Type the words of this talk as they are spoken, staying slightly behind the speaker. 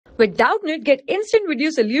With Doubtnut, get instant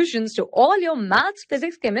video solutions to all your maths,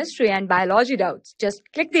 physics, chemistry, and biology doubts. Just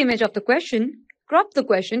click the image of the question, crop the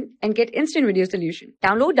question, and get instant video solution.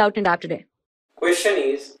 Download Doubtnut app today. Question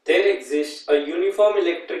is, there exists a uniform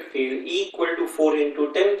electric field equal to 4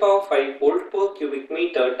 into 10 power 5 volt per cubic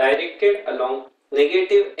meter directed along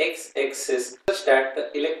negative x-axis such that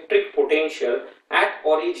the electric potential at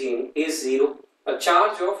origin is 0. A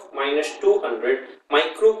charge of minus 200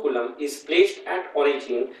 microcoulomb is placed at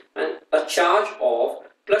origin and a charge of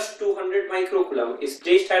plus 200 microcoulomb is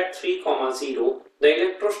placed at 3, 0. The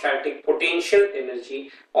electrostatic potential energy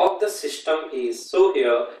of the system is. So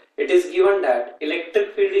here it is given that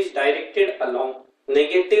electric field is directed along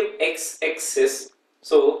negative x-axis.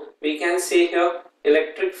 So we can say here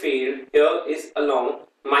electric field here is along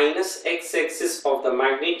minus x-axis of the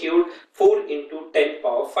magnitude 4 into 10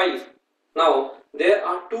 power 5. Now there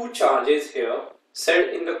are two charges here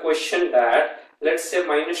said in the question that let's say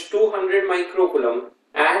minus 200 microcoulomb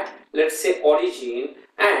at let's say origin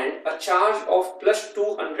and a charge of plus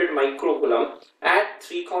 200 microcoulomb at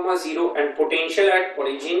 3, 0 and potential at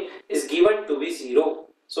origin is given to be 0.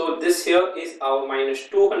 So this here is our minus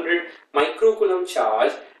 200 microcoulomb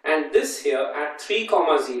charge and this here at 3,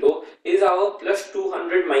 0 is our plus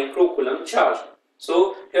 200 microcoulomb charge.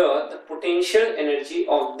 So here the potential energy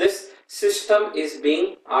of this system is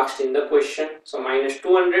being asked in the question. So minus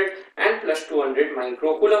 200 and plus 200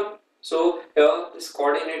 microcoulomb. So here this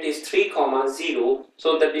coordinate is 3, 0.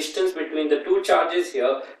 So the distance between the two charges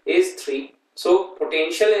here is 3. So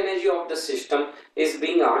potential energy of the system is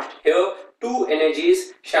being asked. Here two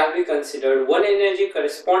energies shall be considered. One energy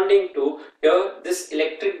corresponding to here this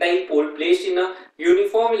electric dipole placed in a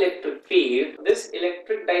uniform electric field. This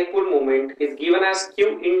electric dipole moment is given as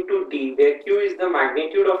Q into D, where Q is the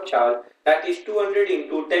magnitude of charge, that is 200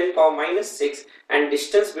 into 10 power minus 6 and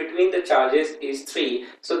distance between the charges is 3.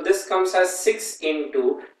 So this comes as 6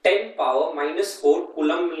 into 10 power minus 4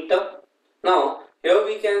 coulomb meter. Now here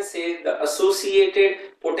we can say the associated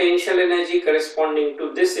potential energy corresponding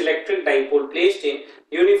to this electric dipole placed in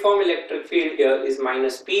uniform electric field here is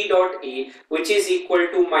minus P dot A, which is equal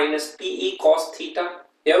to minus PE cos theta.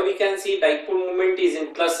 Here we can see dipole moment is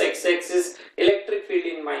in plus x-axis, electric field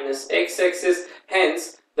in minus x-axis,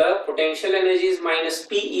 hence the potential energy is minus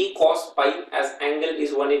PE cos pi as angle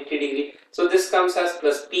is 180 degree. So this comes as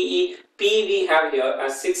plus PE. P we have here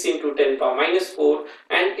as 6 into 10 power minus 4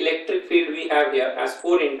 and electric field we have here as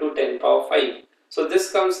 4 into 10 power 5. So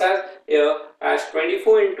this comes as here as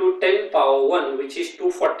 24 into 10 power 1, which is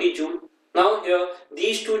 240 joule. Now here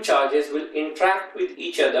these two charges will interact with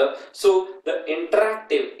each other. So the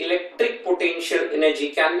interactive electric potential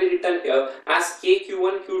energy can be written here as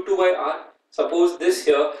KQ1 Q2 by R. Suppose this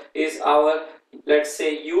here is our let's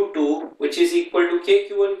say U2, which is equal to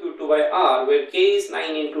KQ1 Q2 by R, where K is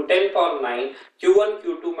 9 into 10 power 9, Q1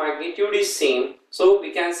 Q2 magnitude is same. So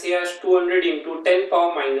we can say as 200 into 10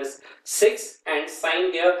 power minus 6 and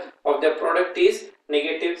sign here of the product is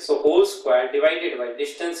negative. So whole square divided by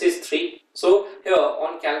distance is 3. So here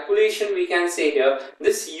on calculation we can say here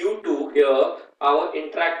this U2 here our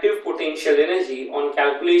interactive potential energy on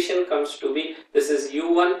calculation comes to be this is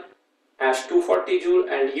U1 as 240 joule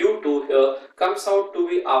and U2 here comes out to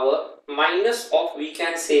be our minus of we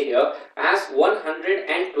can say here as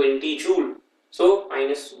 120 joule. So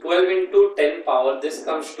minus 12 into 10 power this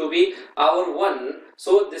comes to be our 1.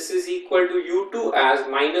 So this is equal to U2 as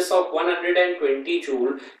minus of 120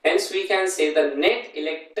 joule. Hence we can say the net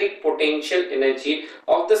electric potential energy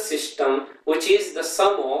of the system, which is the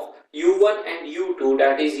sum of U1 and U2,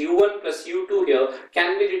 that is U1 plus U2 here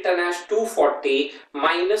can be written as 240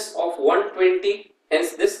 minus of 120.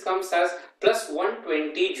 Hence this comes as plus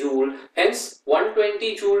 120 joule. Hence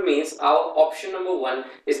 120 joule means our option number 1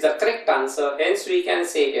 is the correct answer. Hence we can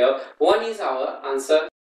say here 1 is our answer.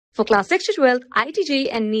 For class 6 to 12, IIT JEE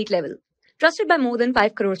and NEET level. Trusted by more than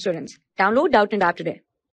 5 crore students. Download Doubtnut app today.